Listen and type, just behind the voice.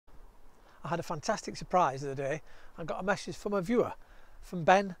had a fantastic surprise the other day. I got a message from a viewer, from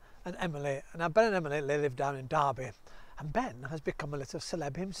Ben and Emily. And now Ben and Emily, they live down in Derby. And Ben has become a little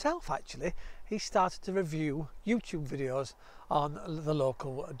celeb himself, actually. He started to review YouTube videos on the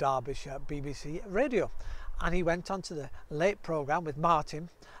local Derbyshire BBC radio. And he went on to the late programme with Martyn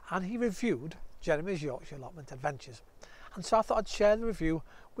and he reviewed Jeremy's Yorkshire Allotment Adventures. And so I thought I'd share the review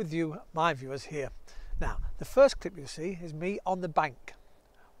with you, my viewers here. Now, the first clip you see is me on the bank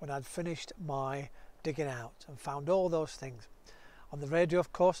when I'd finished my digging out and found all those things. On the radio,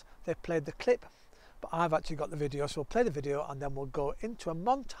 of course, they played the clip, but I've actually got the video, so we'll play the video and then we'll go into a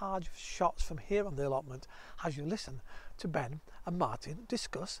montage of shots from here on the allotment as you listen to Ben and Martyn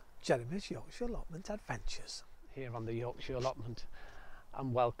discuss Jeremy's Yorkshire Allotment Adventures. Here on the Yorkshire Allotment,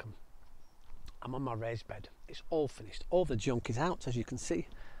 and welcome. I'm on my raised bed. It's all finished. All the junk is out, as you can see.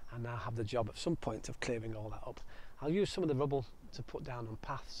 I now have the job at some point of clearing all that up. I'll use some of the rubble to put down on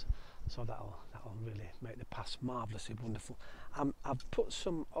paths, so that'll really make the paths marvellously wonderful. I've put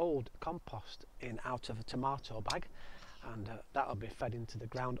some old compost in out of a tomato bag, and that'll be fed into the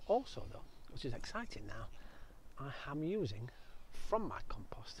ground also, though, which is exciting. Now I am using from my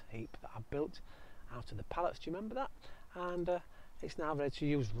compost heap that I built out of the pallets. Do you remember that? And it's now ready to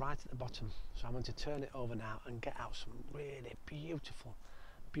use right at the bottom, so I'm going to turn it over now and get out some really beautiful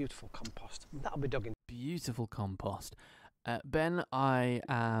compost. That'll be dug in. Beautiful compost. Ben, I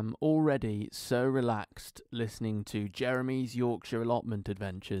am already so relaxed listening to Jeremy's Yorkshire Allotment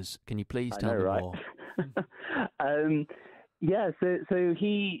Adventures. Can you please tell me more? Yeah, so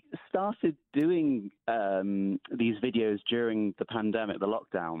he started doing these videos during the pandemic, the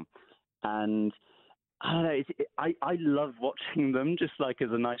lockdown, and I don't know, I love watching them just like as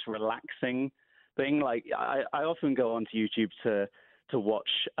a nice relaxing thing. Like I often go onto YouTube to watch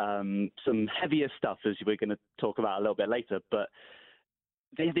some heavier stuff, as we're going to talk about a little bit later, but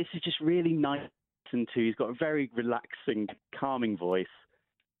this is just really nice to listen to. He's got a very relaxing, calming voice.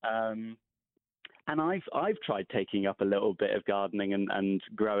 And I've tried taking up a little bit of gardening and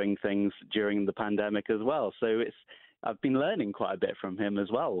growing things during the pandemic as well. So I've been learning quite a bit from him as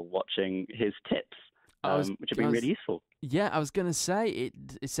well, watching his tips, which have been really useful. Yeah, I was going to say,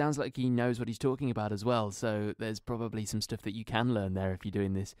 it sounds like he knows what he's talking about as well. So there's probably some stuff that you can learn there if you're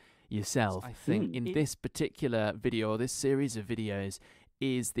doing this yourself. I think in this particular video, or this series of videos,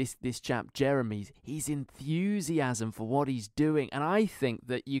 is this chap Jeremy's, his enthusiasm for what he's doing. And I think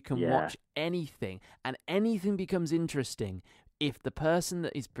that you can watch anything and anything becomes interesting if the person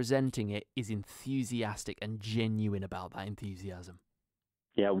that is presenting it is enthusiastic and genuine about that enthusiasm.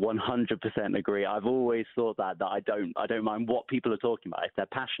 Yeah, 100% agree. I've always thought that I don't mind what people are talking about. If they're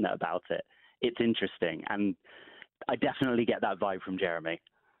passionate about it, it's interesting. And I definitely get that vibe from Jeremy.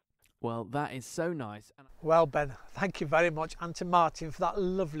 Well, that is so nice. Well, Ben, thank you very much, and to Martyn for that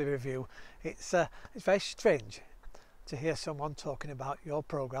lovely review. It's very strange to hear someone talking about your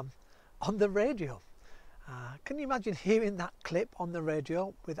programme on the radio. Can you imagine hearing that clip on the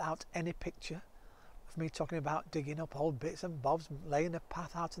radio without any picture of me talking about digging up old bits and bobs, laying a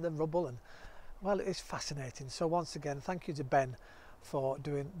path out of the rubble? And well, it is fascinating. So once again, thank you to Ben for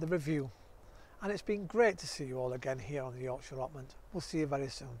doing the review, and it's been great to see you all again here on the Yorkshire Allotment. We'll see you very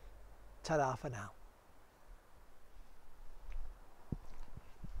soon. Ta-da for now.